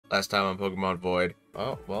Last time on Pokemon Void.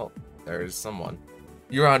 Oh, well, there's someone.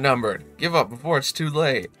 You're outnumbered. Give up before it's too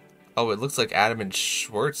late. Oh, it looks like Adam and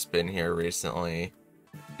Schwartz been here recently.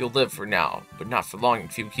 You'll live for now, but not for long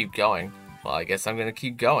if you keep going. Well, I guess I'm gonna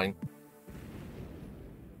keep going.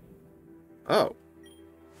 Oh.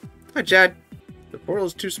 Hi, Chad. The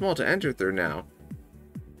portal's too small to enter through now.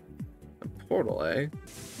 A portal, eh?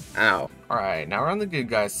 Ow. Alright, now we're on the good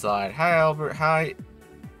guy's side. Hi, Albert. Hi.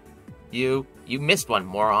 You missed one,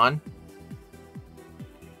 moron.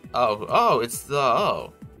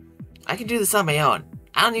 Oh. I can do this on my own.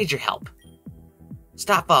 I don't need your help.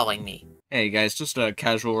 Stop following me. Hey guys, just a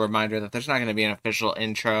casual reminder that there's not going to be an official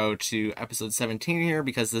intro to episode 17 here,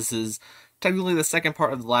 because this is technically the second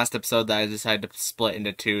part of the last episode that I decided to split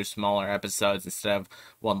into two smaller episodes instead of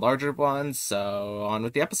one larger one, so on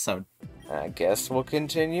with the episode. I guess we'll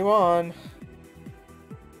continue on.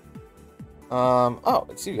 Oh,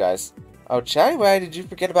 it's you guys. Oh, Chatty Wag, did you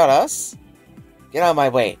forget about us? Get out of my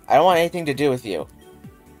way. I don't want anything to do with you.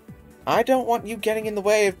 I don't want you getting in the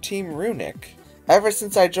way of Team Runic. Ever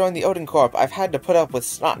since I joined the Odin Corp, I've had to put up with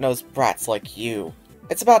snot-nosed brats like you.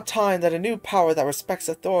 It's about time that a new power that respects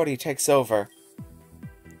authority takes over.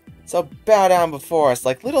 So bow down before us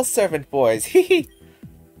like little servant boys, hee.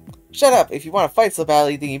 Shut up, if you want to fight so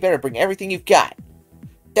badly, then you better bring everything you've got.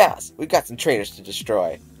 Dallas, we've got some traitors to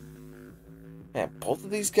destroy. Man, both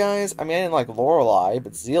of these guys? I mean, I didn't like Lorelei,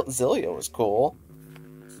 but Zillia was cool.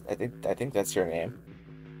 I think that's your name.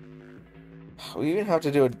 We even have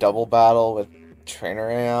to do a double battle with Trainer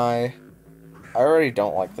AI. I already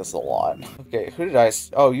don't like this a lot. Okay, who did I...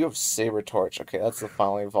 Oh, you have Saber Torch. Okay, that's the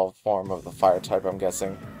finally evolved form of the fire type, I'm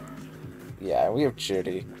guessing. Yeah, we have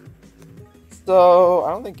Judy. So,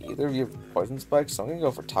 I don't think either of you have Poison Spikes, so I'm gonna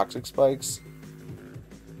go for Toxic Spikes.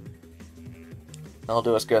 That'll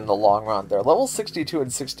do us good in the long run. They're level 62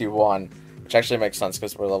 and 61, which actually makes sense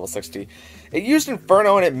because we're level 60. It used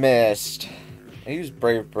Inferno and it missed. I used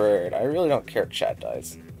Brave Bird. I really don't care if Chat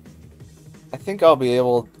dies. I think I'll be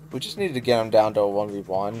able... We just need to get him down to a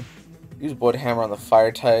 1v1. Use Wood Hammer on the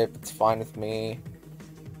fire type. It's fine with me.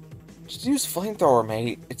 Just use Flamethrower,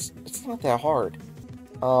 mate. It's not that hard.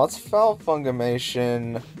 Let's Foul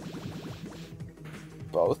Fungimation.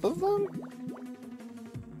 Both of them?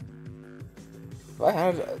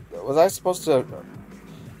 Was I supposed to...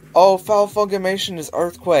 Oh, Foul Fungimation is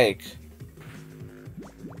Earthquake.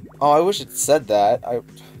 Oh, I wish it said that.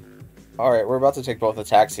 Alright, we're about to take both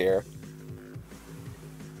attacks here.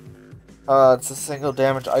 It's a single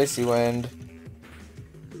damage Icy Wind.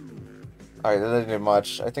 Alright, that didn't do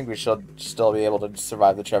much. I think we should still be able to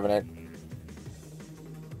survive the Trevenant.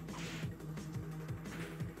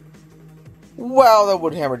 Wow, that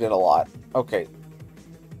Wood Hammer did a lot. Okay.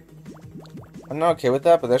 I'm not okay with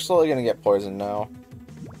that, but they're slowly gonna get poisoned now.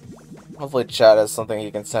 Hopefully Chad has something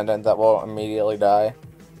he can send in that will immediately die.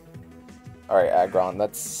 Alright, Aggron,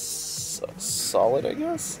 that's solid, I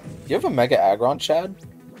guess? Do you have a Mega Aggron, Chad?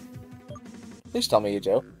 Please tell me you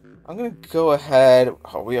do. I'm gonna go ahead...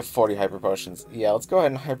 Oh, we have 40 Hyper Potions. Yeah, let's go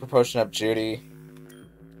ahead and Hyper Potion up Judy.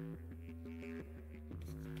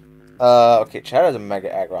 Okay, Chad has a Mega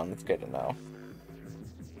Aggron, that's good to know.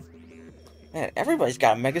 Man, everybody's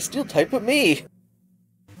got a Mega Steel type but me!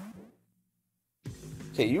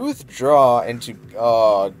 Okay, you withdraw into...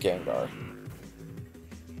 Gengar.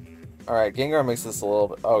 Alright, Gengar makes this a little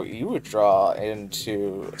bit... Oh, you withdraw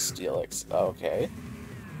into Steelix. Okay.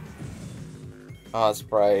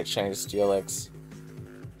 Sprite, shiny Steelix.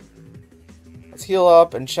 Let's heal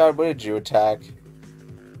up, and Chad, what did you attack?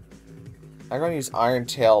 I'm gonna use Iron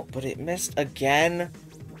Tail, but it missed again?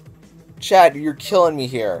 Chad, you're killing me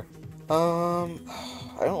here. I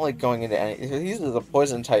don't like going into any... If it uses a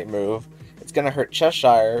Poison type move, it's gonna hurt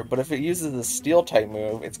Cheshire, but if it uses a Steel type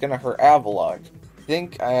move, it's gonna hurt Avalok. I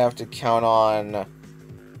think I have to count on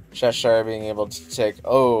Cheshire being able to take...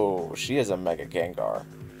 Oh, she has a Mega Gengar.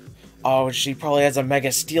 Oh, she probably has a Mega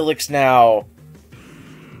Steelix now.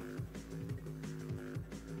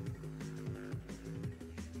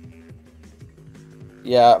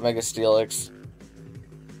 Yeah, Mega Steelix.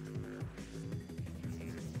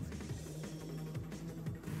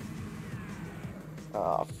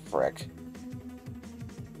 Oh, frick.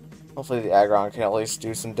 Hopefully the Aggron can at least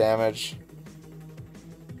do some damage.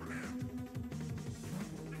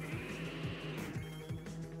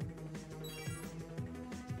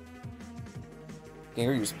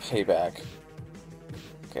 Gengar use Payback.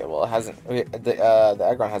 Okay, well it hasn't... Okay, the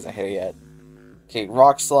Aggron hasn't hit it yet. Okay,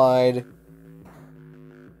 Rock Slide.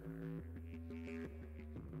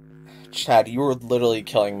 Chad, you were literally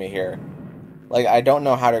killing me here. Like, I don't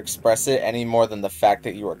know how to express it any more than the fact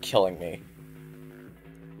that you are killing me.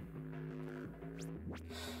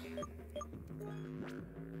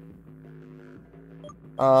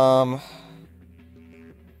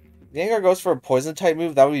 Gengar goes for a poison type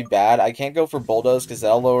move. That would be bad. I can't go for Bulldoze because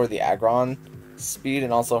that'll lower the Aggron speed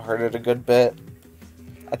and also hurt it a good bit.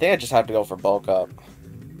 I think I just have to go for Bulk Up.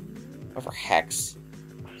 Go for Hex.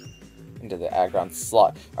 Into the Aggron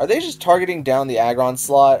slot. Are they just targeting down the Aggron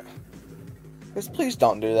slot? Because please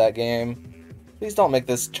don't do that, game. Please don't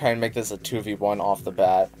try and make this a 2v1 off the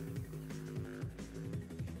bat.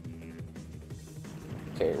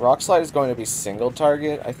 Okay, Rock Slide is going to be single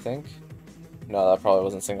target, I think. No, that probably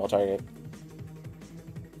wasn't single target.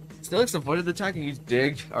 Steelix avoided the attack and used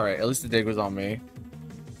Dig. Alright, at least the Dig was on me.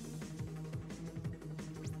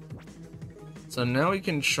 So now we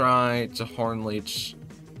can try to Horn Leech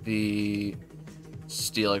the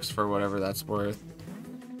Steelix for whatever that's worth.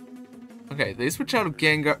 Okay, they switch out of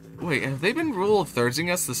Gengar. Wait, have they been rule of thirdsing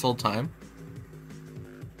us this whole time?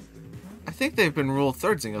 I think they've been rule of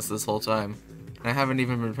thirdsing us this whole time. And I haven't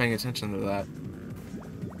even been paying attention to that.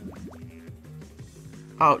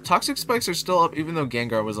 Oh, Toxic Spikes are still up even though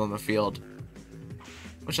Gengar was on the field.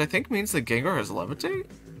 Which I think means that Gengar has Levitate?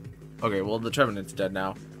 Okay, well the Trevenant's dead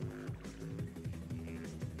now.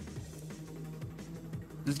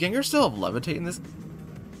 Does Gengar still have Levitate in this?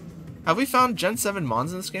 Have we found Gen 7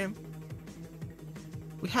 Mons in this game?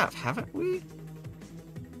 We have, haven't we?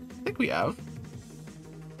 I think we have.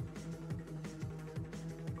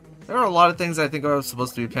 There are a lot of things I think I was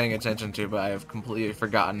supposed to be paying attention to, but I have completely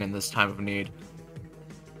forgotten in this time of need.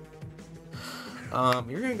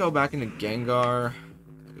 You're gonna go back into Gengar.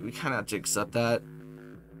 We kind of have to accept that.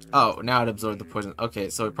 Oh, now it absorbed the poison. Okay,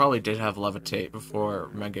 so it probably did have Levitate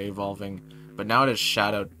before Mega Evolving, but now it has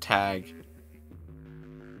Shadow Tag.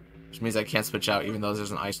 Which means I can't switch out even though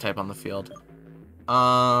there's an Ice type on the field.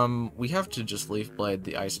 We have to just Leaf Blade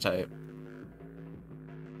the Ice type.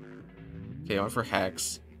 Okay, I went for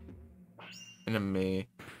Hex. Into me.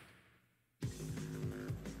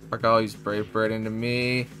 I'll use Brave Bird into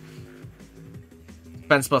me.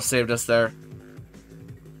 Fence buff saved us there.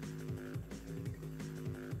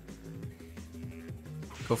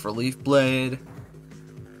 Go for Leaf Blade.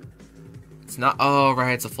 It's not. Oh,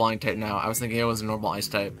 right, it's a flying type now. I was thinking it was a normal ice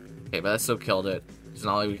type. Okay, but that still killed it. It's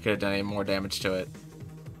not like we could have done any more damage to it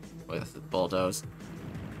with Bulldoze.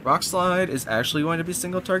 Rock Slide is actually going to be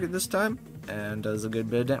single target this time and does a good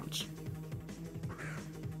bit of damage.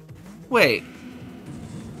 Wait.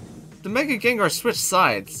 The Mega Gengar switched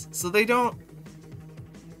sides, so they don't.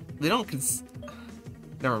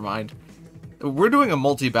 Never mind. We're doing a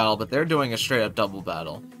multi-battle, but they're doing a straight-up double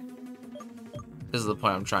battle. This is the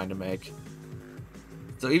point I'm trying to make.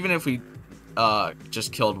 So even if we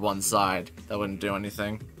just killed one side, that wouldn't do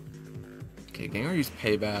anything. Okay, Gengar used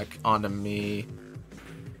Payback onto me.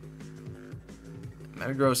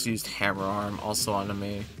 Metagross used Hammer Arm also onto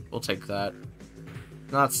me. We'll take that.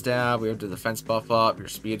 Not Stab, we have to defense buff up. Your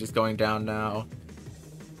speed is going down now.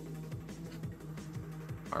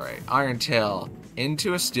 Alright, Iron Tail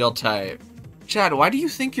into a Steel type. Chad, why do you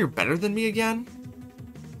think you're better than me again?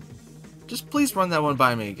 Just please run that one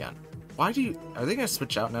by me again. Why do you... Are they gonna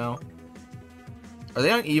switch out now? Are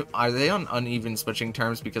they on uneven switching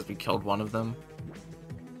terms because we killed one of them?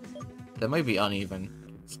 That might be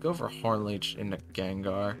uneven. Let's go for Horn Leech into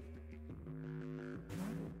Gengar.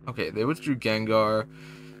 Okay, they withdrew Gengar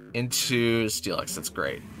into Steelix. That's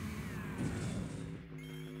great.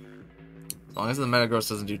 As long as the Metagross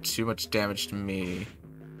doesn't do too much damage to me,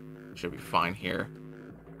 should be fine here.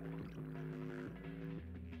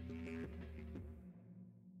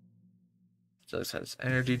 Steelix has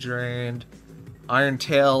energy drained. Iron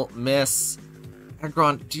Tail, miss.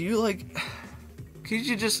 Aggron, do you like... Could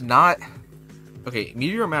you just not... Okay,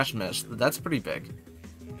 Meteor Mash missed. That's pretty big.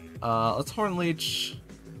 Let's Horn Leech.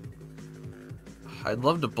 I'd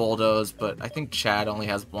love to Bulldoze, but I think Chad only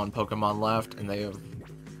has one Pokemon left, and they have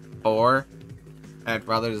 4. And I'd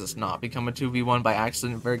rather this not become a 2v1 by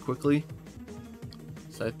accident very quickly.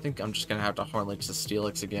 So I think I'm just gonna have to Horn Leech the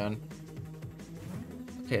Steelix again.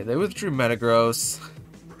 Okay, they withdrew Metagross.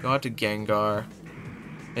 Go out to Gengar.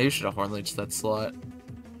 Maybe you should have Horn Leech that slot.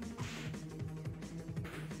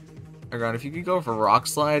 Aggron, if you could go for Rock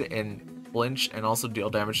Slide and flinch and also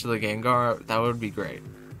deal damage to the Gengar, that would be great.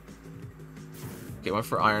 Okay, went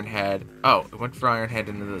for Iron Head. Oh, it went for Iron Head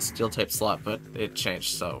into the Steel type slot, but it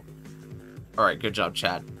changed, so... Alright, good job,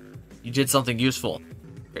 Chad. You did something useful.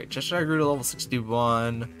 Great, Cheshire grew to level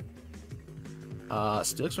 61.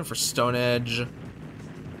 Steelix went for Stone Edge.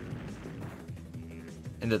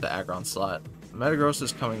 Into the Aggron slot. Metagross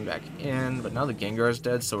is coming back in, but now the Gengar is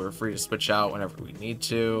dead, so we're free to switch out whenever we need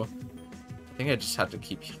to. I think I just have to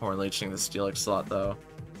keep Horn Leeching the Steelix slot, though.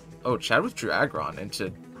 Oh, Chad withdrew Aggron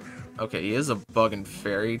into Okay, he is a bug and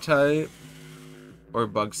fairy type. Or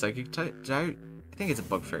bug psychic type. I think it's a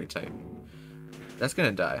bug fairy type. That's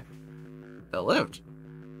gonna die. That lived.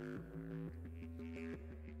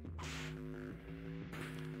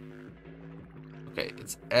 Okay,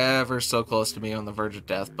 it's ever so close to me on the verge of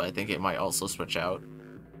death, but I think it might also switch out.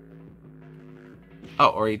 Oh,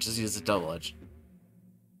 or he just used a double edge.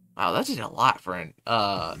 Wow, that did a lot for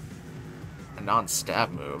a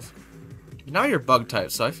non-stab move. Now you're bug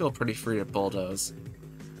type, so I feel pretty free to bulldoze.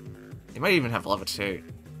 You might even have levitate.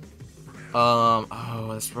 Oh,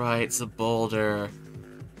 that's right, it's a boulder.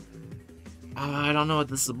 I don't know what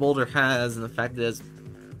this boulder has, and the fact that it's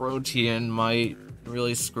protean might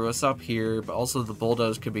really screw us up here, but also the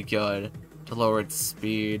bulldoze could be good to lower its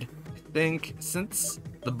speed. I think, since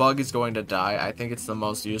the bug is going to die, I think it's the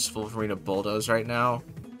most useful for me to bulldoze right now.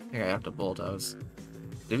 I think I have to bulldoze.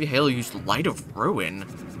 Davy Halo used Light of Ruin.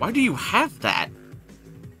 Why do you have that?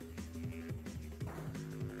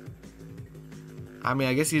 I mean,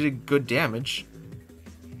 I guess he did good damage.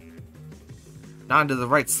 Not into the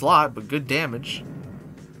right slot, but good damage.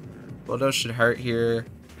 Bulldoze should hurt here.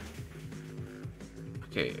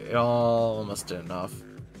 Okay, it almost did enough.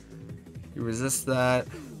 You resist that.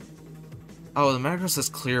 Oh, the Metagross has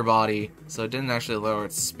Clear Body, so it didn't actually lower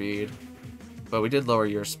its speed. But we did lower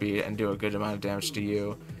your speed and do a good amount of damage to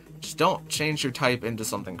you. Just don't change your type into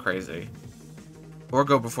something crazy. Or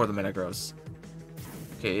go before the Metagross.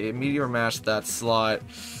 Okay, Meteor Mash that slot.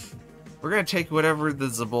 We're gonna take whatever the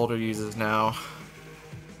Zabolder uses now.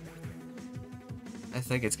 I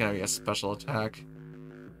think it's gonna be a special attack.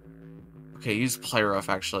 Okay, use Pyrof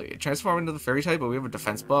actually. Transform into the Fairy type, but we have a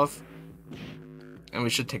defense buff. And we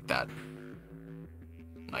should take that.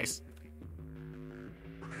 Nice.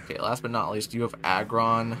 Okay, last but not least, you have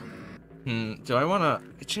Aggron. Do I want to...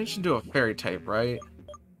 It changed into a Fairy type, right?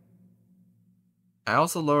 I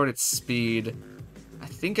also lowered its speed. I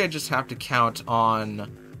think I just have to count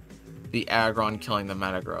on the Aggron killing the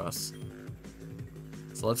Metagross.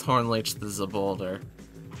 So let's Horn Leech the Zabolder.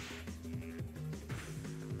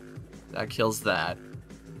 That kills that.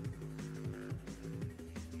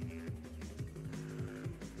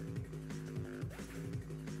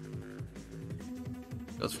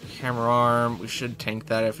 Goes for Hammer Arm. We should tank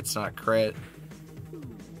that if it's not a crit.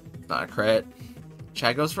 It's not a crit.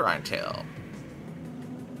 Chad goes for Iron Tail.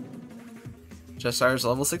 Chestire's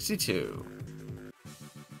level 62.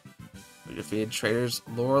 We defeated traitors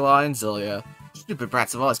Lorelei and Zillia. Stupid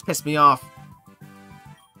brats have always pissed me off.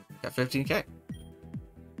 Got 15k.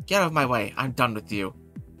 Get out of my way. I'm done with you.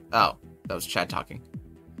 Oh, that was Chad talking.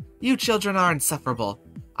 You children are insufferable.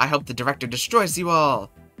 I hope the director destroys you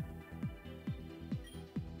all.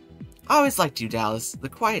 I always liked you, Dallas. The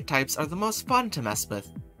quiet types are the most fun to mess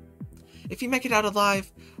with. If you make it out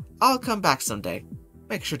alive, I'll come back someday.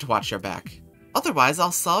 Make sure to watch your back. Otherwise,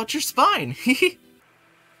 I'll saw out your spine.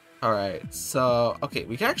 Alright, so... Okay,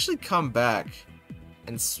 we can actually come back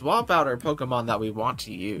and swap out our Pokemon that we want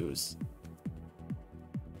to use.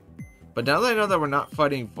 But now that I know that we're not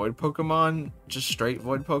fighting Void Pokemon, just straight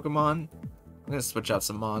Void Pokemon, I'm going to switch out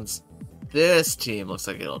some Mons. This team looks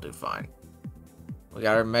like it'll do fine. We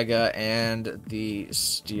got our Mega and the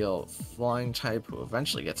Steel Flying type who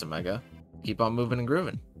eventually gets a Mega. Keep on moving and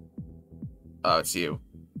grooving. Oh, it's you.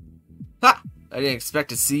 Ha! I didn't expect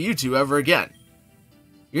to see you two ever again.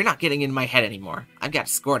 You're not getting in my head anymore. I've got a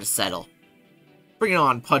score to settle. Bring it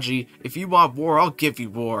on, Pudgy. If you want war, I'll give you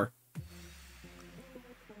war.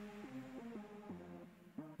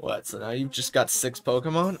 What, so now you've just got 6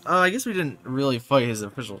 Pokemon? I guess we didn't really fight his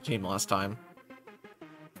official team last time.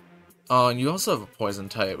 Oh, and you also have a Poison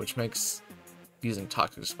type, which makes using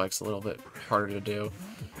Toxic Spikes a little bit harder to do.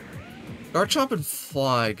 Garchomp and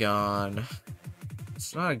Flygon.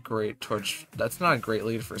 It's not a great torch. That's not a great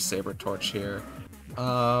lead for Saber Torch here. We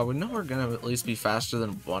know we're gonna at least be faster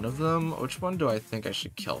than one of them. Which one do I think I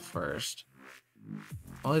should kill first?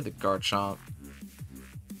 Probably the Garchomp.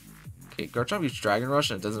 Okay, Garchomp used Dragon Rush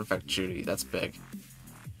and it doesn't affect Judy. That's big.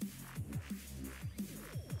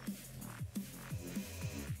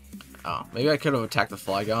 Oh, maybe I could have attacked the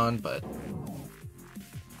Flygon, but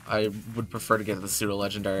I would prefer to get the Pseudo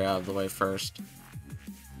Legendary out of the way first.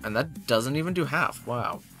 And that doesn't even do half.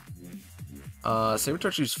 Wow. Saber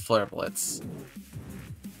Torch used Flare Blitz.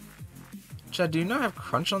 Chad, do you not have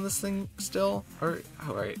Crunch on this thing still? Or,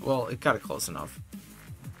 alright, well, it got it close enough.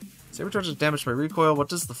 Saber Torch is damaged by recoil. What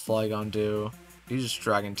does the Flygon do? It uses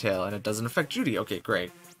Dragon Tail, and it doesn't affect Judy. Okay,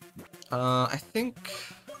 great. I think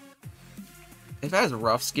if it has a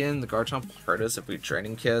rough skin, the Garchomp will hurt us if we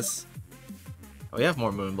Draining Kiss. Oh, we have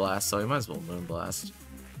more Moonblast, so we might as well Moonblast.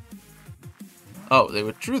 Oh, they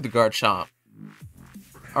withdrew the Garchomp.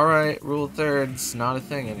 Alright, rule of thirds, not a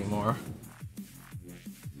thing anymore.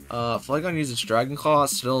 Flygon uses Dragon Claw,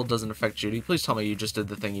 still doesn't affect Judy. Please tell me you just did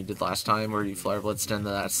the thing you did last time where you Flare Blitzed into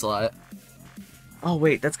that slot. Oh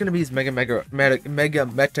wait, that's gonna be his Mega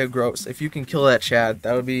Metagross. If you can kill that, Chad,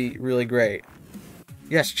 that would be really great.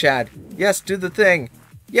 Yes, Chad. Yes, do the thing.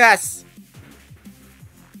 Yes!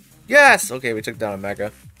 Yes! Okay, we took down a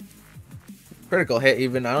Mega. Critical hit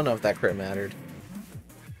even. I don't know if that crit mattered.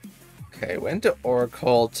 Okay, went to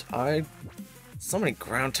Oracult. So many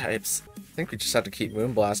ground types. I think we just have to keep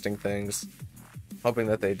moonblasting things. Hoping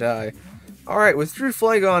that they die. Alright, withdrew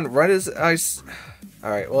Flygon right as ice.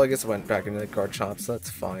 Alright, well I guess it went back into the Garchomp, so that's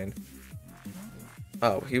fine.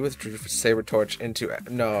 Oh, he withdrew Saber Torch into...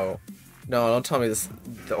 No. No, don't tell me this.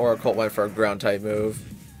 The Oracult went for a ground type move.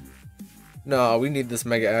 No, we need this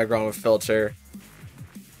Mega Aggron with Filter.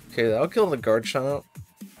 Okay, that'll kill the Garchomp.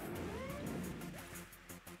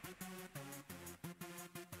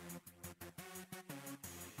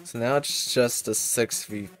 So now it's just a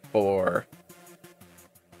 6v4.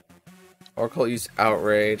 Oracult used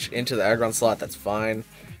Outrage into the Aggron slot, that's fine.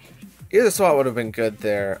 Either slot would have been good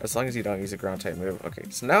there, as long as you don't use a ground type move. Okay,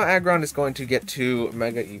 so now Aggron is going to get to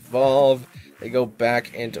Mega Evolve. They go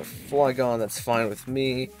back into Flygon, that's fine with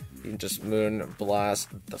me. You can just Moon Blast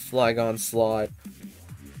the Flygon slot.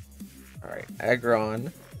 Alright,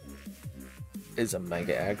 Aggron is a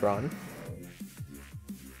Mega Aggron.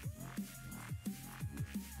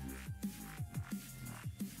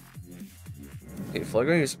 Okay,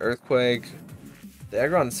 Flygon used Earthquake. The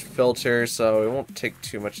Aggron's Filter, so it won't take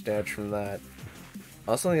too much damage from that.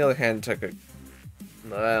 Also, on the other hand, took a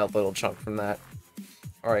little chunk from that.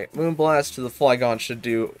 Alright, Moonblast to the Flygon should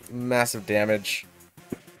do massive damage.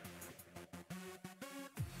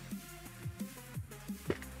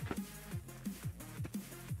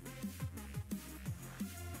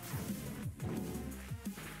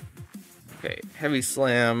 Okay, Heavy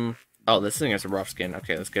Slam. Oh, this thing has a rough skin.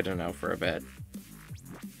 Okay, that's good to know for a bit.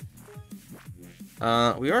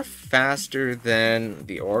 We are faster than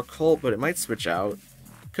the Oracult, but it might switch out.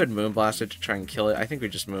 Could Moonblast it to try and kill it. I think we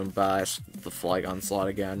just Moonblast the Flygon slot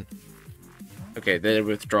again. Okay, they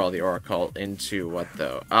withdraw the Oracult into what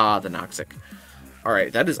though? Ah, the Noxic.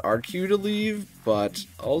 Alright, that is our cue to leave, but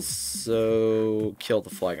also kill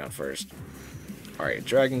the Flygon first. Alright,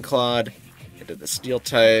 Dragon Clawed into the Steel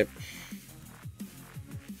type.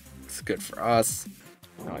 It's good for us.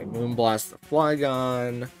 Now I Moonblast the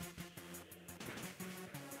Flygon.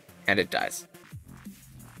 And it dies.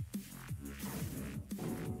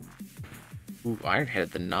 Ooh, Iron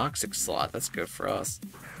Head the Noxic slot. That's good for us.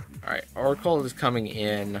 Alright, Oracle is coming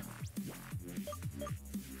in. I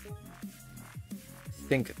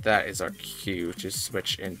think that is our cue to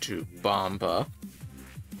switch into Bomba.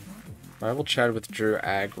 Rival Chad withdrew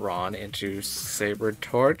Aggron into Saber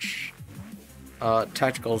Torch.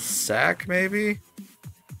 Tactical Sack, maybe?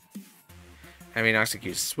 I mean, Noxic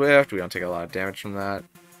used Swift. We don't take a lot of damage from that.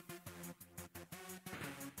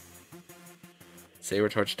 Saber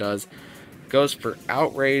Torch does. Goes for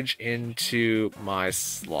Outrage into my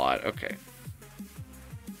slot. Okay.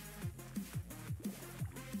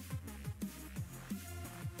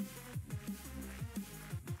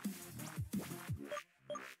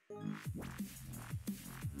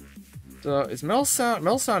 So, is Melsound?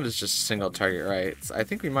 Melsound is just single target, right? So I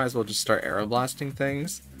think we might as well just start aeroblasting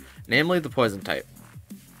things. Namely, the poison type.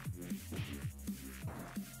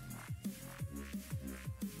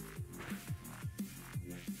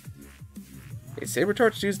 Okay, Saber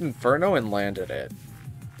Torch used Inferno and landed it.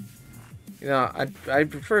 You know,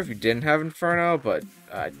 I'd prefer if you didn't have Inferno, but,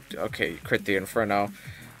 okay, you crit the Inferno.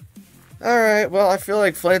 Alright, well, I feel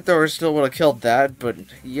like Flamethrower still would have killed that, but,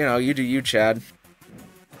 you know, you do you, Chad.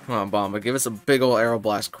 Come on, Bomba, give us a big ol'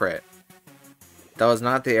 Aeroblast crit. That was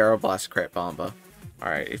not the Aeroblast crit, Bomba.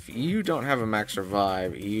 Alright, if you don't have a max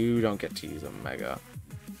revive, you don't get to use a Mega.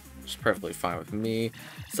 Which is perfectly fine with me.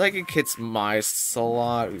 Psychic hits my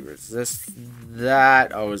slot, we resist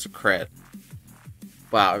that. Oh, it was a crit.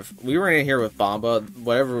 Wow, if we were in here with Bomba,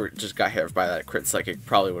 whatever just got hit by that crit Psychic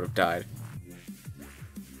probably would have died.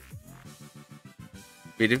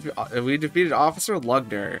 We defeated Officer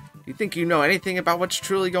Lugner. You think you know anything about what's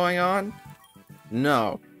truly going on?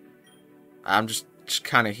 No. I'm just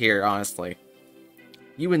kind of here, honestly.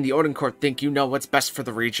 You and the Odin Court think you know what's best for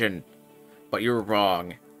the region. But you're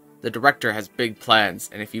wrong. The Director has big plans,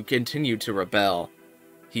 and if you continue to rebel,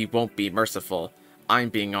 he won't be merciful. I'm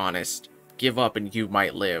being honest. Give up and you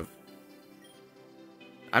might live.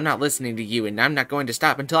 I'm not listening to you, and I'm not going to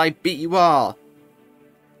stop until I beat you all!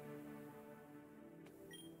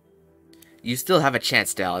 You still have a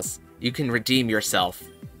chance, Dallas. You can redeem yourself.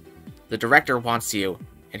 The Director wants you.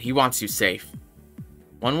 and he wants you safe.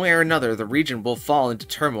 One way or another, the region will fall into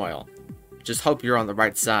turmoil. Just hope you're on the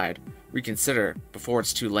right side. Reconsider before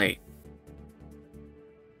it's too late.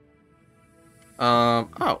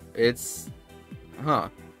 Oh, it's... Huh.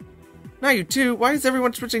 Now you two, why is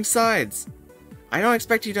everyone switching sides? I don't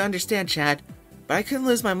expect you to understand, Chad, but I couldn't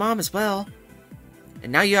lose my mom as well.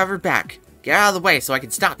 And now you have her back. Get out of the way so I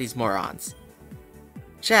can stop these morons.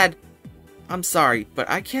 Chad, I'm sorry, but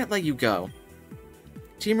I can't let you go.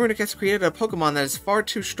 Team Runic has created a Pokemon that is far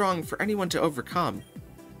too strong for anyone to overcome.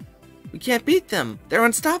 We can't beat them. They're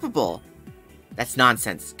unstoppable. That's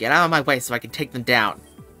nonsense. Get out of my way so I can take them down.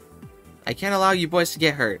 I can't allow you boys to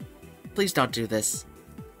get hurt. Please don't do this.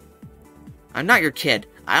 I'm not your kid.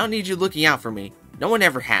 I don't need you looking out for me. No one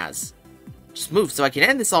ever has. Just move so I can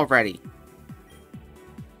end this already.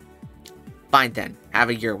 Fine then.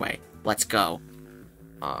 Have it your way. Let's go.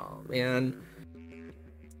 Oh, man.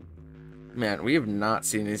 Man, we have not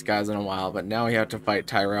seen these guys in a while, but now we have to fight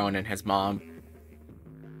Tyrone and his mom.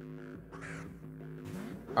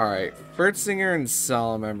 Alright, Furtsinger and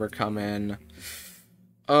Salamember come in.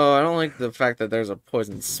 Oh, I don't like the fact that there's a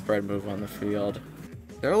poison spread move on the field.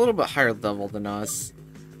 They're a little bit higher level than us.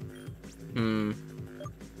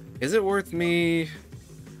 Is it worth me...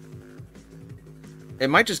 It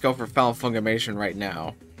might just go for Foul Fungimation right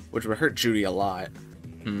now, which would hurt Judy a lot.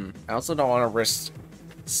 I also don't want to risk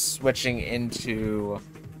switching into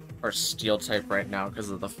our Steel type right now because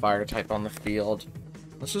of the Fire type on the field.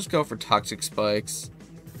 Let's just go for Toxic Spikes.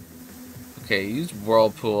 Okay, use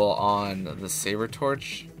Whirlpool on the Saber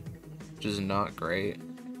Torch, which is not great.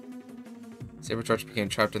 Saber Torch became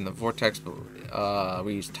trapped in the vortex, but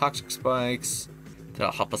we used Toxic Spikes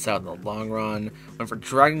to help us out in the long run. Went for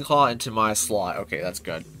Dragon Claw into my slot. Okay, that's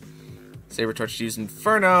good. Saber Torch used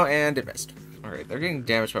Inferno, and it missed. Alright, they're getting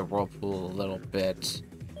damaged by Whirlpool a little bit.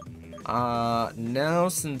 Now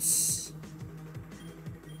since...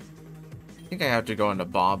 I think I have to go into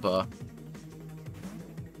Bomba.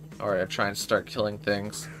 Alright, I try and start killing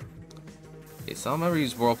things. Okay, so I'm gonna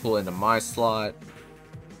use Whirlpool into my slot.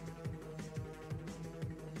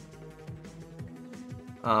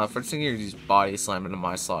 First thing you use Body Slam into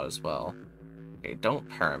my slot as well. Okay, don't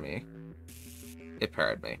para me. It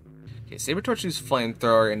parried me. Okay, Saber Torch used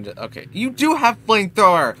Flamethrower into... Okay, you do have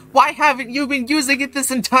Flamethrower! Why haven't you been using it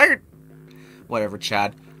this entire... Whatever,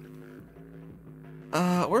 Chad.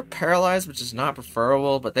 We're paralyzed, which is not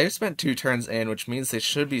preferable, but they've spent 2 turns in, which means they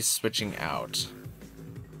should be switching out.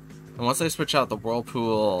 And once they switch out, the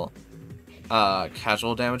Whirlpool,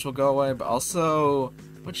 casual damage will go away, but also...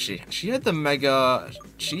 What's she? She had the Mega...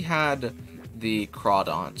 She had the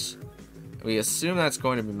Crawdaunt. We assume that's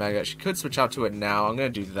going to be Mega. She could switch out to it now. I'm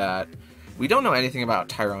going to do that. We don't know anything about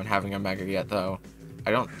Tyrone having a Mega yet, though.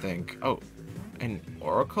 I don't think. Oh, an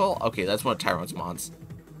Oracle? Okay, that's one of Tyrone's mons.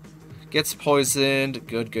 Gets poisoned.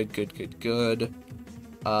 Good, good, good, good, good.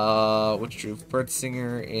 Which drew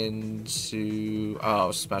Furtsinger into...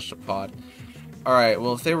 Oh, smashed a pod. Alright,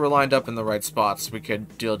 well, if they were lined up in the right spots, we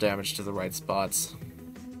could deal damage to the right spots.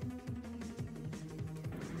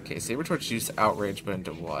 Okay, Saber Torch used Outrage, but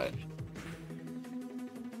into what?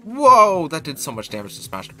 Whoa! That did so much damage to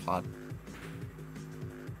Smash the Pod.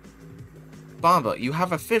 Bomba, you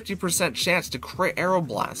have a 50% chance to crit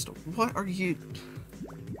Aeroblast. What are you...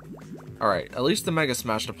 Alright, at least the Mega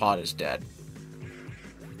Smash the Pod is dead.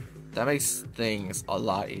 That makes things a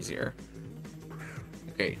lot easier.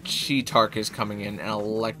 Okay, Cheetark is coming in, an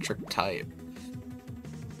electric type.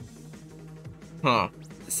 Huh.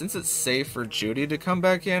 Since it's safe for Judy to come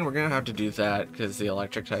back in, we're gonna have to do that, because the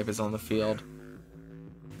electric type is on the field.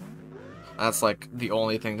 That's like the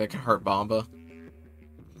only thing that can hurt Bomba.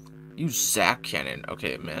 Use Zap Cannon.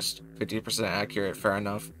 Okay, it missed. 50% accurate, fair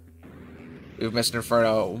enough. We've missed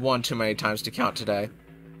Inferno one too many times to count today.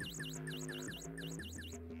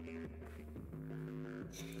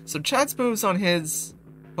 So Chad's moves on his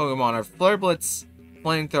Pokemon are Flare Blitz,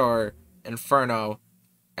 Flamethrower, Inferno,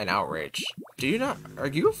 and Outrage. Do you not... Are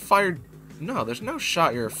you a Fire... No, there's no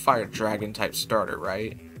shot you're a Fire Dragon type starter,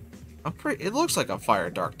 right? It looks like a Fire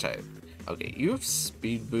Dark type. Okay, you have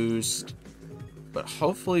Speed Boost, but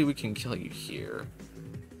hopefully we can kill you here.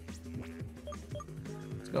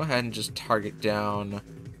 Let's go ahead and just target down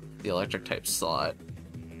the electric type slot.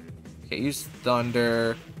 Okay, use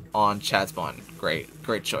Thunder on Chad's Bond. Great,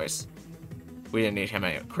 great choice. We didn't need him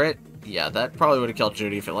anyway. Crit? Yeah, that probably would have killed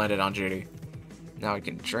Judy if it landed on Judy. Now we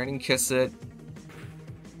can Draining Kiss it.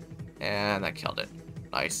 And that killed it.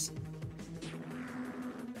 Nice.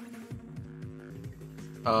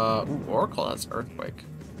 Ooh, Oracle has Earthquake.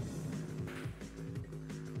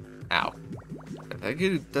 Ow.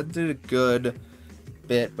 That did a good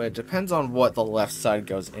bit, but it depends on what the left side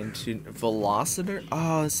goes into. Velocitor?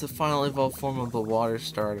 Oh, it's the final evolved form of the water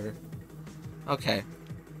starter. Okay.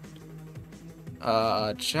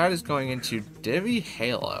 Chad is going into Divi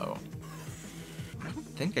Halo. I don't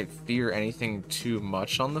think I fear anything too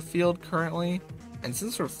much on the field currently. And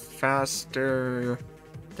since we're faster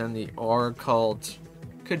than the Oracle,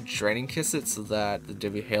 could Draining Kiss it so that the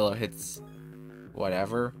Divi Halo hits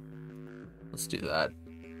whatever. Let's do that.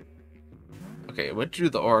 Okay, what drew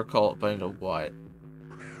the Oracle, but into what?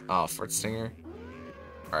 Oh, Fort Stinger.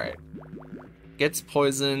 Alright. Gets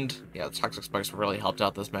poisoned. Yeah, the Toxic Spikes really helped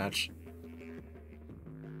out this match.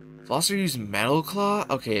 Veloster used Metal Claw?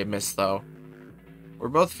 Okay, it missed though. We're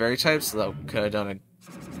both fairy types, so that could have done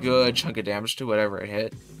a good chunk of damage to whatever it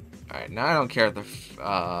hit. Alright, now I don't care if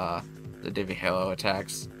the Divi Halo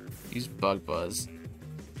attacks. Use Bug Buzz.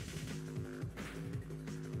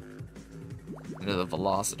 Into the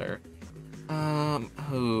Velocitor.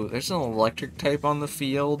 There's an electric type on the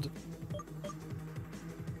field.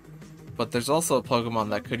 But there's also a Pokemon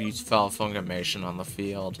that could use Foul Fungimation on the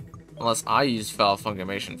field. Unless I use Foul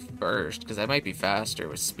Fungimation first, because I might be faster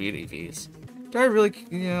with Speed EVs. Do I really?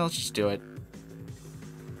 Yeah, let's just do it.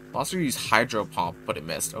 Veloster used Hydro Pump, but it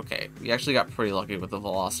missed. Okay, we actually got pretty lucky with the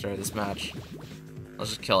Veloster this match. Let's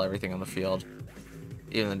just kill everything on the field.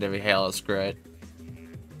 Even the Divi Halo, screw it.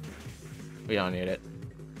 We don't need it.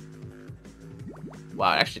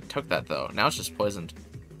 Wow, it actually took that though. Now it's just poisoned.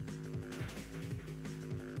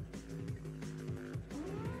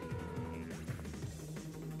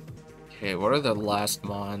 Okay, what are the last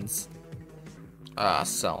mons?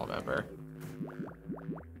 Salamember.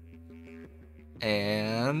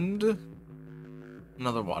 And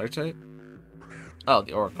another water type? Oh,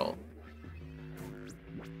 the Oracle.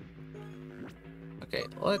 Okay,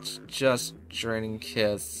 let's just Draining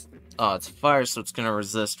Kiss. Oh, it's fire, so it's gonna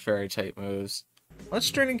resist fairy type moves. Let's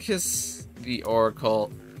Draining Kiss the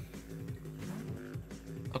Oracle.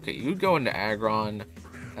 Okay, you go into Aggron.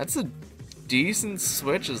 That's a decent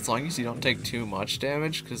switch as long as you don't take too much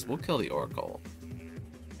damage, because we'll kill the Oracle.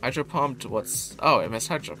 Hydro Pumped, what's... Oh, it missed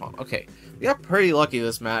Hydro Pump. Okay, we got pretty lucky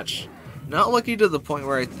this match. Not lucky to the point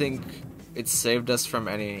where I think it saved us from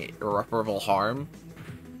any irreparable harm,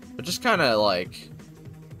 but just kind of, like,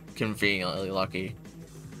 conveniently lucky.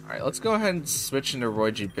 Alright, let's go ahead and switch into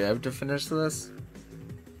Roigi Biv to finish this.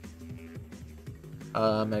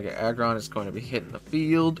 Mega Aggron is going to be hitting the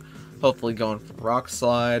field, hopefully going for Rock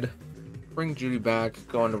Slide. Bring Judy back,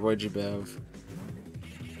 go into Roigi Biv.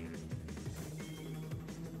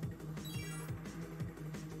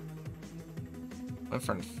 Went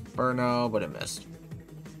for Inferno, but it missed.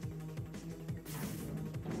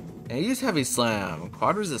 And he used Heavy Slam,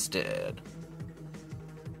 quad resisted.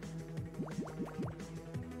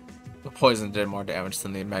 The poison did more damage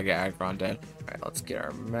than the Mega Aggron did. Alright, let's get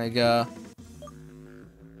our Mega.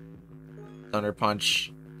 Thunder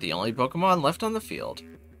Punch, the only Pokemon left on the field.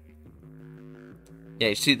 Yeah,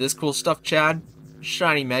 you see this cool stuff, Chad?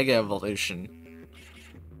 Shiny Mega Evolution.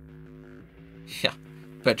 Yeah,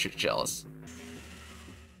 bet you're jealous.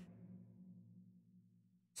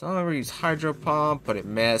 So I remember use Hydro Pump, but it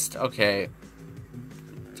missed. Okay.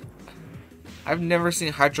 I've never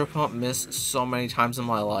seen Hydro Pump miss so many times in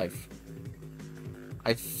my life.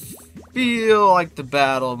 I feel like the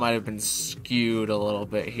battle might have been skewed a little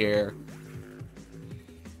bit here.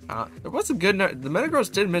 There was a good... The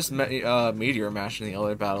Metagross did miss Meteor Mash in the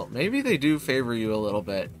other battle. Maybe they do favor you a little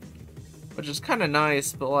bit. Which is kind of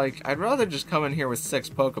nice, but like, I'd rather just come in here with 6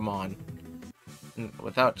 Pokemon.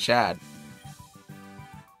 Without Chad.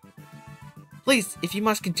 Please, if you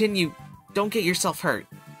must continue, don't get yourself hurt.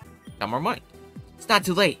 Got more money. It's not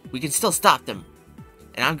too late. We can still stop them.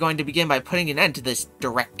 And I'm going to begin by putting an end to this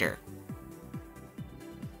director.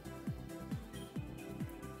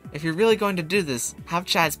 If you're really going to do this, have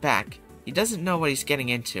Chad's back. He doesn't know what he's getting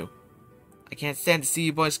into. I can't stand to see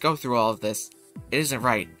you boys go through all of this. It isn't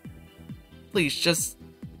right. Please, just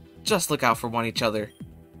look out for each other.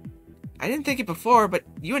 I didn't think it before, but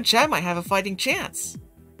you and Chad might have a fighting chance.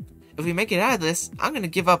 If we make it out of this, I'm going to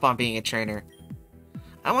give up on being a trainer.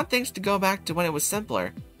 I want things to go back to when it was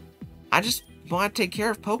simpler. I just want to take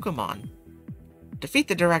care of Pokemon. Defeat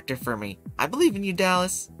the director for me. I believe in you,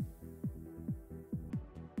 Dallas.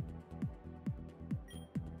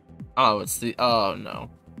 Oh, it's the... Oh, no.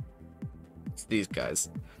 It's these guys.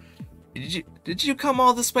 Did you come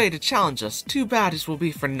all this way to challenge us? Too bad it will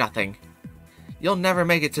be for nothing. You'll never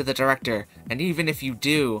make it to the director, and even if you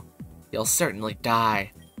do, you'll certainly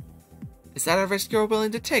die. Is that a risk you're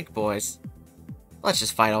willing to take, boys? Let's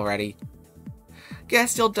just fight already.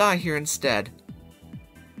 Guess you'll die here instead.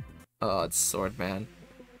 Oh, it's Swordman.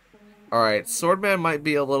 Alright, Swordman might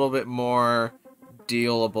be a little bit more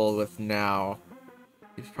dealable with now.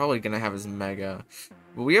 He's probably gonna have his Mega.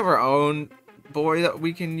 But we have our own boy that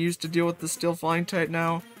we can use to deal with the Steel Flying type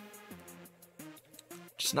now.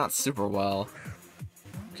 Just not super well.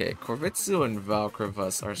 Okay, Corvitzu and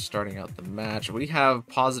Valkrivus are starting out the match. We have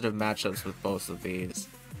positive matchups with both of these.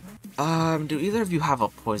 Do either of you have a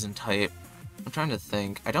poison type? I'm trying to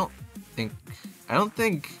think. I don't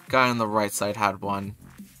think guy on the right side had one.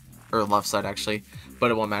 Or left side, actually.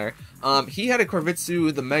 But it won't matter. He had a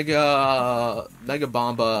Corvitzu, the Mega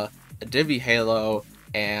Bomba, a Divi Halo,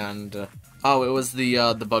 and... Oh, it was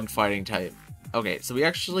the bug fighting type. Okay, so we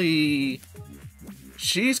actually...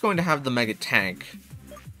 She's going to have the Mega Tank.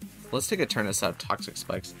 Let's take a turn this out. Toxic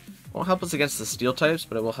Spikes. Won't help us against the steel types,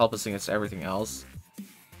 but it will help us against everything else.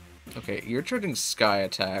 Okay, you're trading Sky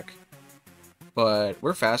Attack. But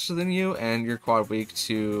we're faster than you, and you're quad weak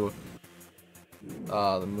to...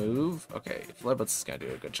 the move. Okay, Flare-Blitz is gonna do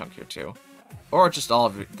a good chunk here too. Or just all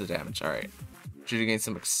of the damage, alright. Judy gains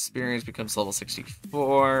some experience, becomes level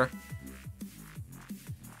 64.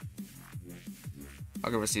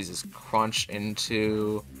 Algorithm sees his crunch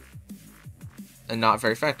into... And not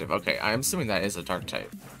very effective. Okay, I'm assuming that is a dark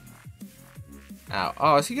type. Ow.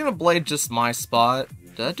 Oh, is he gonna blade just my spot?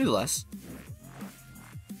 Did that do less?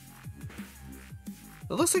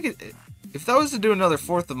 It looks like it... If that was to do another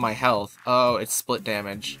fourth of my health... Oh, it's split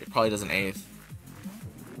damage. It probably does an eighth.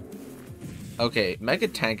 Okay, Mega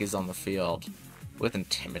Tank is on the field. With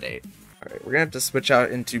Intimidate. Alright, we're gonna have to switch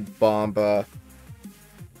out into Bomba.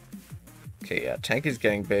 Okay, yeah, Tank is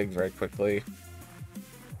getting big very quickly.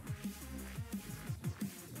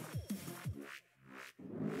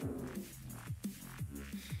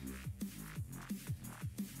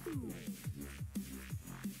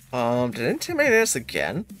 Did it intimidate us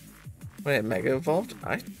again? When it Mega Evolved?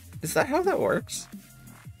 Is that how that works?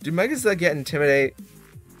 Do Megas that get Intimidate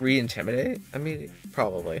re-intimidate? I mean,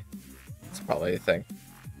 probably. It's probably a thing.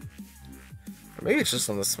 Or maybe it's just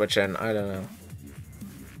on the switch end, I don't know.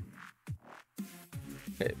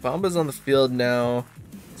 Okay, Bomba's on the field now.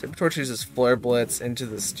 Saber Torch uses Flare Blitz into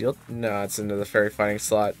the steel... No, it's into the Fairy Fighting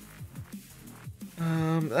slot.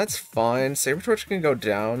 That's fine. Saber Torch can go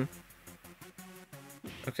down.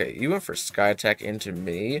 Okay, you went for Sky Attack into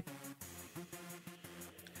me.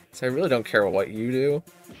 So I really don't care what you do.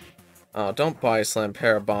 Oh, don't buy Slam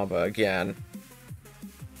Parabomba again.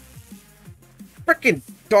 Frickin'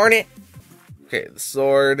 darn it! Okay, the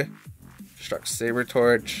sword. Struck Saber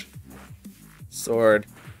Torch. Sword.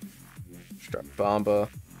 Struck Bomba.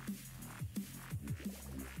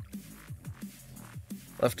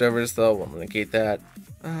 Leftovers, though, will negate that.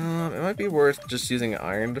 It might be worth just using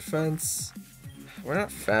Iron Defense. We're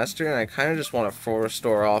not faster, and I kind of just want to full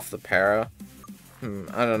restore off the para.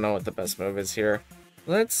 I don't know what the best move is here.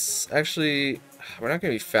 Let's actually... We're not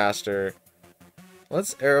going to be faster.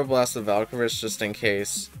 Let's Aeroblast the Valkyries just in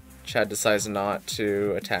case Chad decides not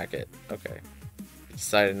to attack it. Okay. He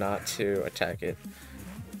decided not to attack it.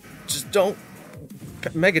 Just don't...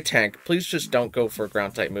 Mega Tank, please just don't go for a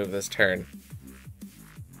ground type move this turn.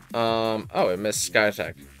 Oh, it missed Sky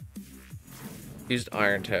Attack. Used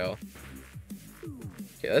Iron Tail.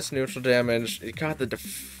 Okay, that's neutral damage. It got the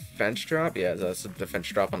defense drop? Yeah, that's a defense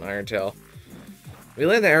drop on Iron Tail. We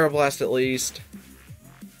land the Aeroblast at least.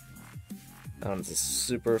 That one's a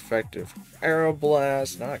super effective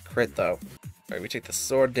Aeroblast. Not a crit, though. Alright, we take the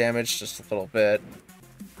sword damage just a little bit.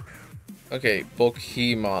 Okay,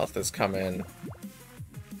 Behemoth has come in.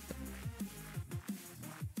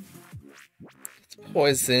 It's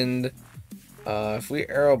poisoned. If we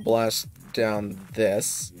Aeroblast down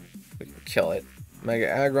this, we can kill it. Mega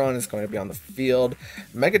Aggron is going to be on the field.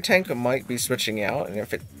 Mega Tank might be switching out, and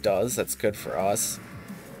if it does, that's good for us.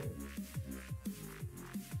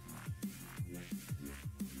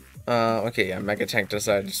 Okay, yeah, Mega Tank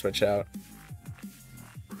decided to switch out.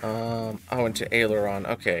 Oh, into Aileron,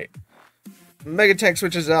 okay. Mega Tank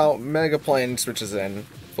switches out, Mega Plane switches in.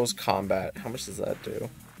 Close combat, how much does that do?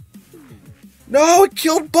 No, it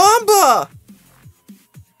killed Bomba!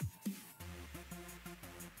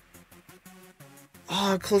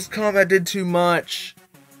 Oh, close combat did too much.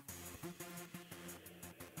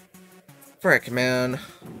 Frick, man.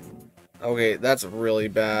 Okay, that's really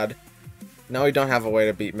bad. Now we don't have a way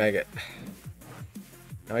to beat Mega...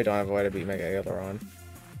 Now we don't have a way to beat Mega Aileron.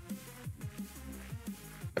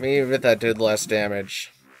 I mean, even if that did less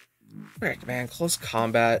damage. Frick, man, close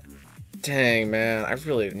combat. Dang, man, I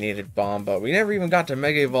really needed Bomba. We never even got to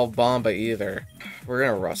Mega Evolve Bomba either. We're in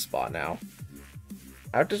a rough spot now.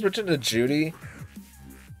 I have to switch into Judy.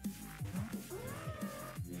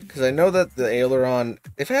 Because I know that the Aileron,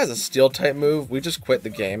 if it has a steel type move, we just quit the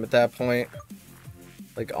game at that point.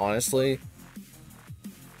 Like, honestly.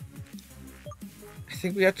 I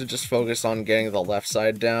think we have to just focus on getting the left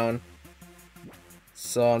side down.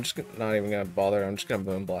 So I'm just not even going to bother. I'm just going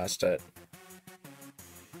to Moonblast it.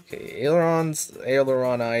 Okay,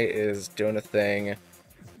 Aileronite is doing a thing.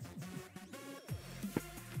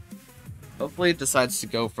 Hopefully it decides to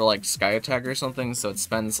go for, like, Sky Attack or something, so it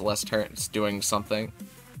spends less turns doing something.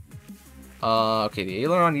 Okay, the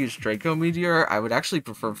Aileron used Draco Meteor. I would actually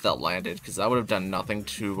prefer if that landed, because that would have done nothing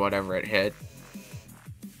to whatever it hit.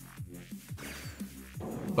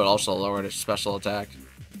 But also lowered its special attack.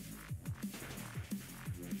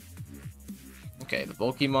 Okay, the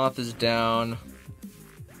Bulky Moth is down.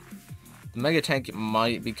 The Mega Tank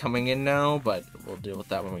might be coming in now, but we'll deal with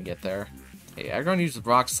that when we get there. Okay, Aggron used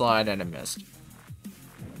Rock Slide and it missed.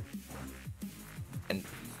 And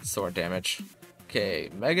sword damage. Okay,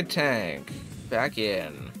 Mega Tank. Back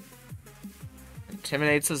in.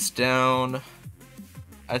 Intimidates us down.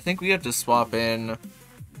 I think we have to swap in.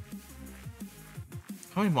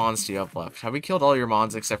 How many Mons do you have left? Have we killed all your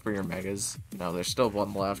Mons except for your Megas? No, there's still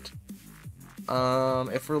one left.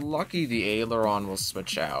 If we're lucky, the Aileron will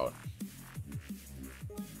switch out.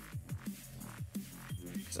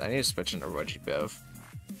 Because I need to switch into Regibiv.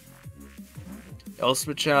 It'll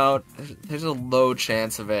switch out. There's a low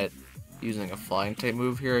chance of it using a flying type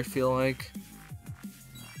move here, I feel like.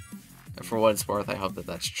 And for what it's worth, I hope that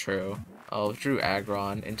that's true. I'll drew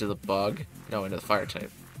Aggron into the bug. No, into the fire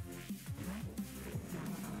type.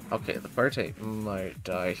 Okay, the fire type might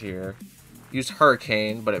die here. Used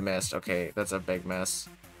Hurricane, but it missed. Okay, that's a big miss.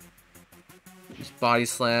 Used Body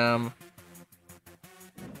Slam.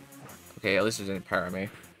 Okay, at least it didn't para me.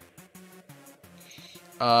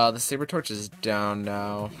 The Saber Torch is down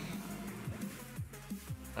now.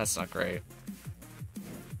 That's not great.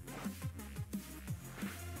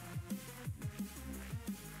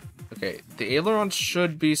 Okay, the Aileron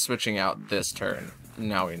should be switching out this turn.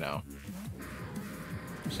 Now we know.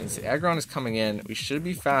 Since the Aggron is coming in, we should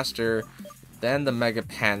be faster than the Mega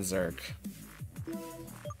Panzerk.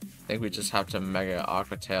 I think we just have to Mega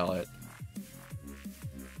Aqua Tail it.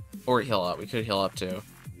 Or heal up. We could heal up too.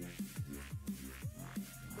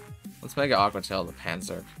 Let's Mega Aqua Tail the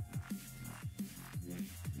Panzerk.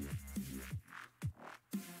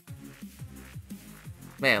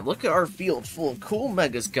 Man, look at our field full of cool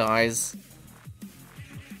Megas, guys.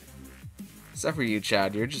 Except for you,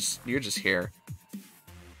 Chad. You're just here.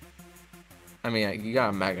 I mean, you got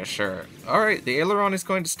a Mega, sure. Alright, the Aileron is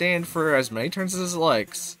going to stand for as many turns as it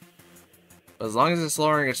likes. But as long as it's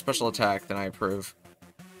lowering its special attack, then I approve.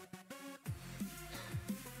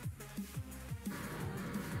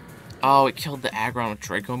 Oh, it killed the Aggron with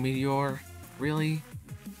Draco Meteor? Really?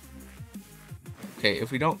 Okay,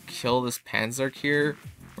 if we don't kill this Panzerk here,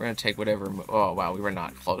 we're gonna take whatever... Oh, wow, we were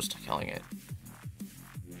not close to killing it.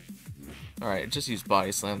 Alright, just use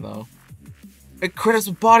Body Slam, though. It crit us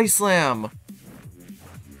with Body Slam!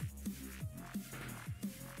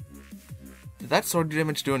 Did that sword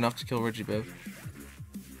damage do enough to kill Regibiv?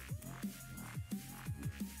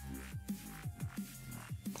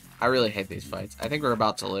 I really hate these fights. I think we're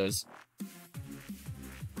about to lose.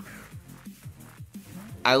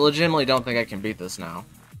 I legitimately don't think I can beat this now.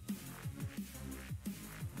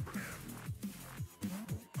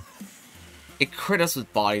 It crit us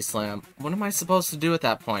with Body Slam. What am I supposed to do at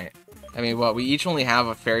that point? I mean, what? We each only have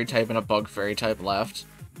a Fairy type and a Bug Fairy type left.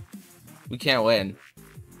 We can't win.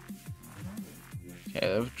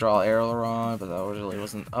 Okay, withdraw Aileron, but that really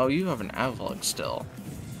wasn't... Oh, you have an Avalok still.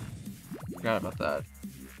 Forgot about that.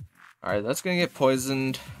 Alright, that's gonna get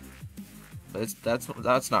poisoned. But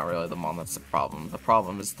that's not really the Mon that's the problem. The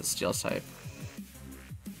problem is the Steel type.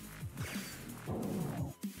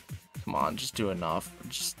 Come on, just do enough.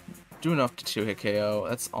 Just do enough to 2-hit KO.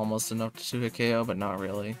 That's almost enough to 2-hit KO, but not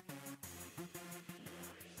really.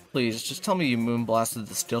 Please, just tell me you Moonblasted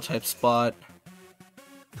the Steel type spot.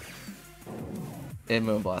 It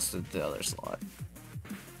Moonblasted the other slot.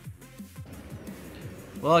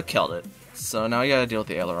 Well, it killed it. So now you gotta deal with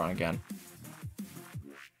the Aileron again.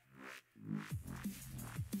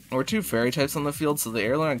 We're two Fairy types on the field, so the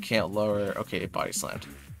Aileron can't lower... Okay, Body Slammed.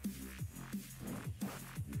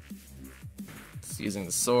 It's using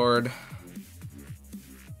the sword.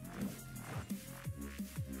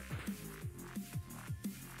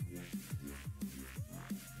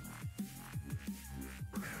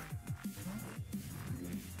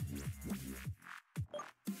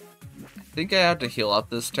 I think I have to heal up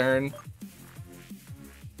this turn.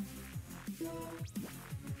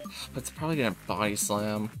 But it's probably gonna Body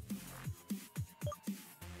Slam.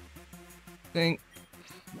 I think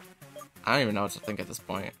I don't even know what to think at this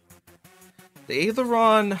point. The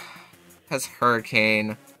Aetheron has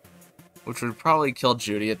Hurricane, which would probably kill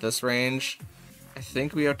Judy at this range. I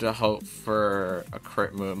think we have to hope for a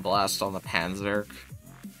crit Moonblast on the Panzerk,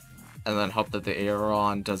 and then hope that the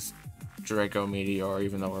Aetheron does Draco Meteor,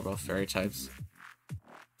 even though we're both Fairy types.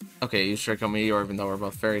 Okay, use Draco Meteor, even though we're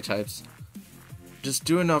both Fairy types. Just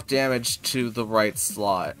do enough damage to the right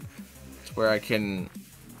slot, to where I can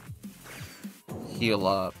heal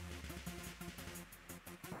up.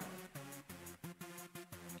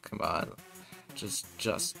 Come on.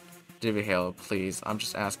 Just Divvy Halo, please. I'm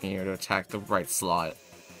just asking you to attack the right slot.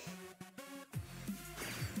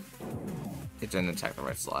 It didn't attack the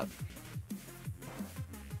right slot.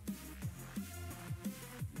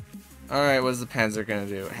 Alright, what is the Panzer gonna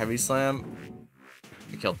do? Heavy Slam?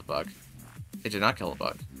 It killed the bug. It did not kill the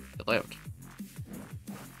bug. It lived.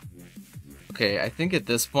 Okay, I think at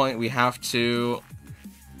this point we have to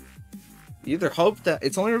either hope that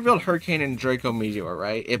it's only revealed Hurricane and Draco Meteor,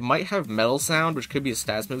 right? It might have Metal Sound, which could be a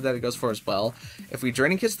stats move that it goes for as well. If we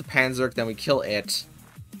Draining Kiss the Panzerk, then we kill it.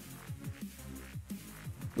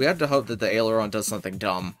 We have to hope that the Aileron does something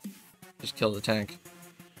dumb. Just kill the tank.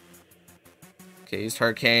 Okay, used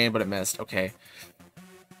Hurricane, but it missed. Okay.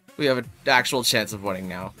 We have an actual chance of winning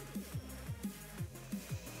now.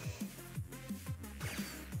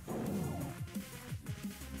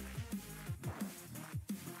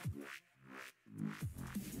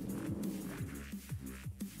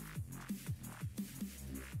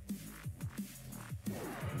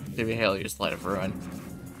 Divvy Hail used Light of Ruin.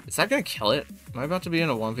 Is that gonna kill it? Am I about to be in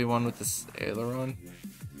a 1v1 with this Aileron?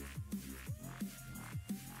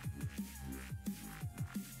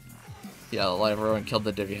 Yeah, the Light of Ruin killed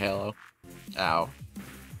the Divvy Halo. Ow.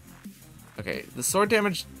 Okay, the sword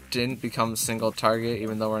damage didn't become single target,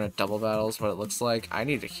 even though we're in a double battle, is what it looks like. I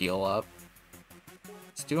need to heal up.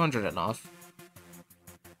 Is 200 enough?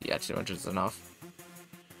 Yeah, 200 is enough.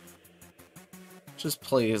 Just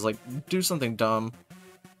please, like, do something dumb.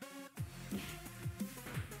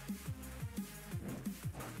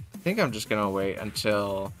 I think I'm just gonna wait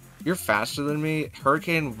until you're faster than me.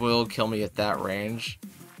 Hurricane will kill me at that range.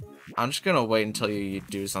 I'm just gonna wait until you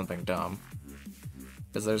do something dumb,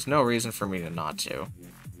 because there's no reason for me to not to.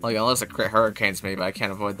 Like, unless a crit Hurricanes me, but I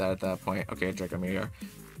can't avoid that at that point. Okay, Draco Meteor.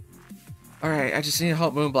 Alright, I just need to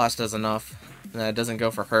hope Moonblast does enough, and that it doesn't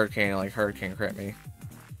go for Hurricane, like Hurricane crit me.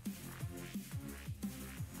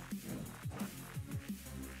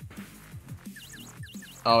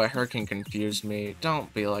 Oh, a Hurricane confused me.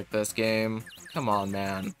 Don't be like this, game. Come on,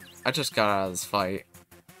 man. I just got out of this fight.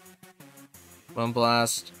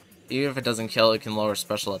 Moonblast. Even if it doesn't kill, it can lower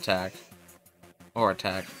special attack. Or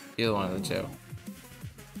attack. Either one of the two.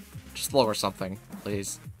 Just lower something,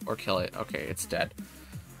 please. Or kill it. Okay, it's dead.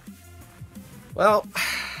 Well,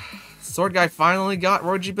 Sword Guy finally got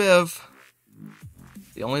Roji Biv.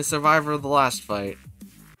 The only survivor of the last fight.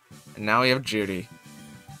 And now we have Judy.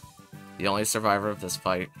 The only survivor of this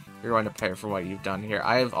fight. You're going to pay for what you've done here.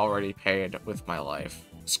 I have already paid with my life.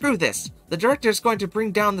 Screw this! The director is going to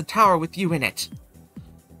bring down the tower with you in it.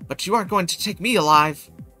 But you aren't going to take me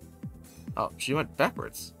alive. Oh, she went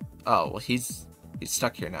backwards. Oh, well, he's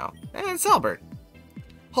stuck here now. And it's Albert.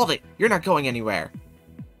 Hold it! You're not going anywhere.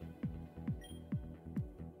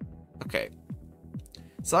 Okay.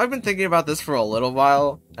 So I've been thinking about this for a little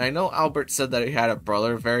while. I know Albert said that he had a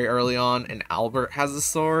brother very early on, and Albert has a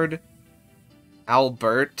sword.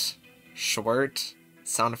 Albert, Schwert,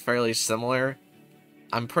 sound fairly similar.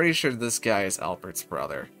 I'm pretty sure this guy is Albert's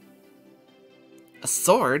brother. A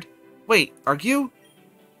sword? Wait, are you?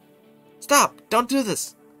 Stop! Don't do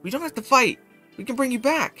this! We don't have to fight! We can bring you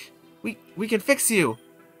back! We can fix you!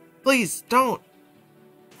 Please, don't!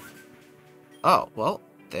 Oh, well,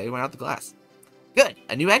 they went out the glass. Good!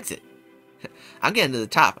 A new exit! I'm getting to the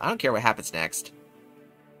top. I don't care what happens next.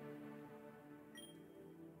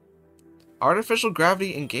 Artificial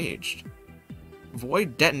gravity engaged.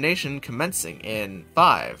 Void detonation commencing in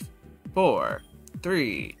 5, 4,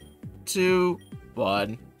 3, 2,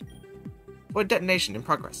 1. Void detonation in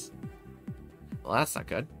progress. Well, that's not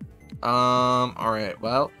good. Alright,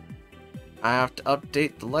 well, I have to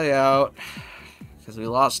update the layout, because we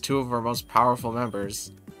lost 2 of our most powerful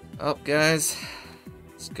members. Oh, guys,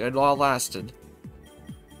 it's good while it lasted.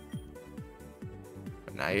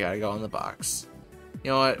 But now you gotta go in the box. You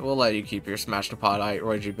know what, we'll let you keep your Smash the Pot height,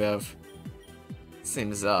 Roji Biv.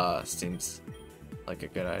 Seems like a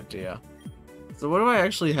good idea. So what do I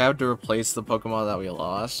actually have to replace the Pokemon that we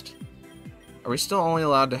lost? Are we still only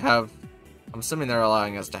allowed to have... I'm assuming they're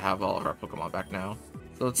allowing us to have all of our Pokemon back now.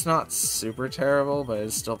 So it's not super terrible, but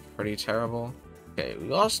it's still pretty terrible. Okay, we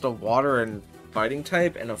lost a Water and fighting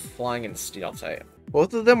type and a flying and steel type.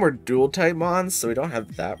 Both of them were dual type mons, so we don't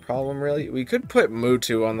have that problem really. We could put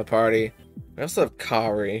Mewtwo on the party. We also have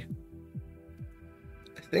Kari.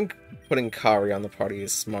 I think putting Kari on the party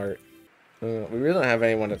is smart. We really don't have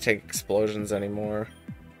anyone to take explosions anymore.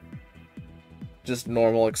 Just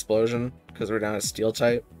normal explosion, because we're down to steel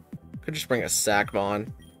type. Could just bring a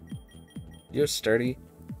Sackmon. You're sturdy.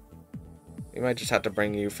 We might just have to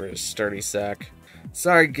bring you for a sturdy sack.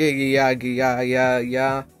 Sorry,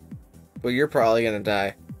 yeah. But you're probably gonna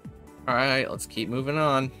die. Alright, let's keep moving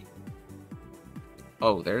on.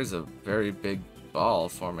 Oh, there's a very big ball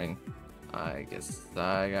forming. I guess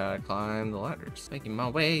I gotta climb the ladders. Making my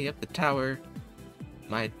way up the tower.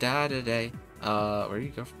 Might die today. Where do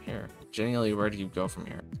you go from here? Genuinely, where do you go from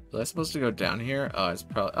here? Was I supposed to go down here? Oh, it's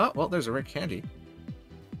probably... Oh, well, there's a rare candy.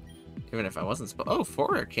 Even if I wasn't supposed... Oh, 4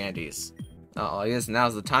 rare candies. Oh, I guess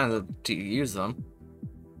now's the time to use them.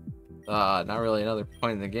 Not really another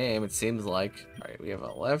point in the game, it seems like. Alright, we have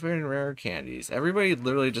 11 rare candies. Everybody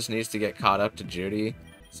literally just needs to get caught up to Judy.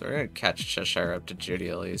 So we're gonna catch Cheshire up to Judy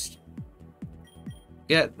at least.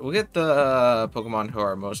 Yeah, we'll get the Pokemon who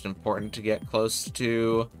are most important to get close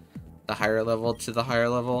to the higher level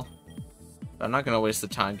But I'm not gonna waste the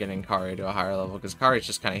time getting Kari to a higher level, because Kari's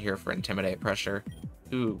just kind of here for Intimidate pressure.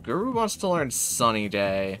 Ooh, Guru wants to learn Sunny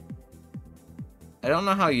Day. I don't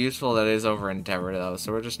know how useful that is over Endeavor though,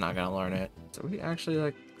 so we're just not gonna learn it. So are we actually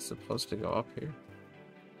like supposed to go up here?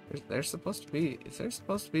 Is there supposed to be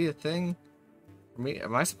a thing for me?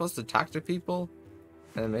 Am I supposed to talk to people?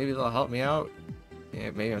 And maybe they'll help me out?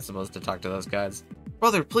 Yeah, maybe I'm supposed to talk to those guys.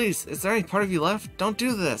 Brother, please, is there any part of you left? Don't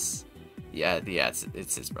do this! Yeah,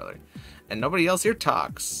 it's his brother. And nobody else here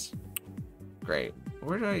talks. Great.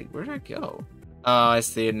 Where did I go? Oh, I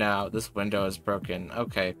see it now. This window is broken.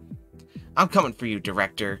 Okay. I'm coming for you,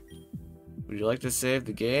 director. Would you like to save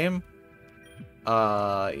the game?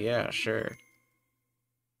 Yeah, sure.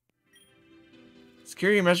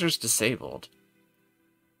 Security measures disabled.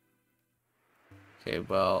 Okay,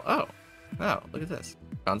 well, oh, look at this.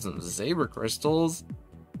 Found some Saber crystals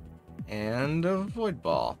and a void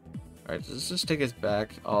ball. Alright, so let's just take us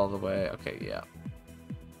back all the way. Okay, yeah.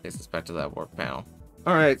 Takes us back to that warp panel.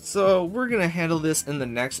 Alright, so we're gonna handle this in the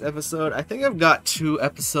next episode. I think I've got 2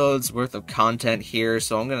 episodes worth of content here,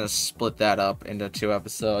 so I'm gonna split that up into 2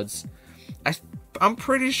 episodes. I'm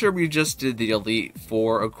pretty sure we just did the Elite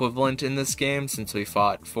Four equivalent in this game, since we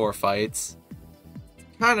fought 4 fights.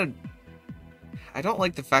 I don't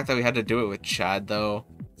like the fact that we had to do it with Chad, though.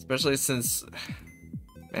 Especially since...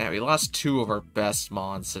 Man, we lost 2 of our best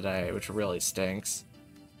mons today, which really stinks.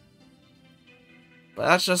 But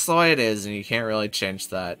that's just the way it is, and you can't really change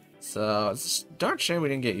that. So, it's a darn shame we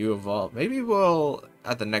didn't get you evolved. Maybe we'll,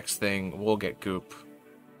 at the next thing, we'll get Goop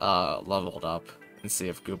leveled up and see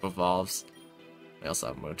if Goop evolves. We also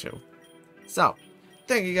have Mewtwo. So,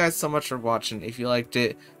 thank you guys so much for watching. If you liked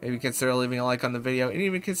it, maybe consider leaving a like on the video, and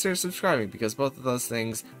even consider subscribing, because both of those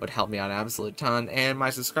things would help me out an absolute ton, and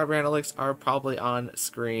my subscriber analytics are probably on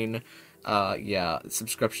screen. Yeah,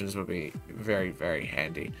 subscriptions would be very, very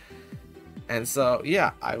handy. And so,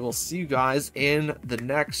 yeah, I will see you guys in the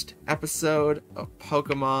next episode of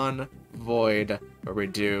Pokemon Void, where we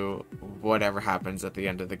do whatever happens at the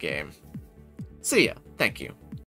end of the game. See ya. Thank you.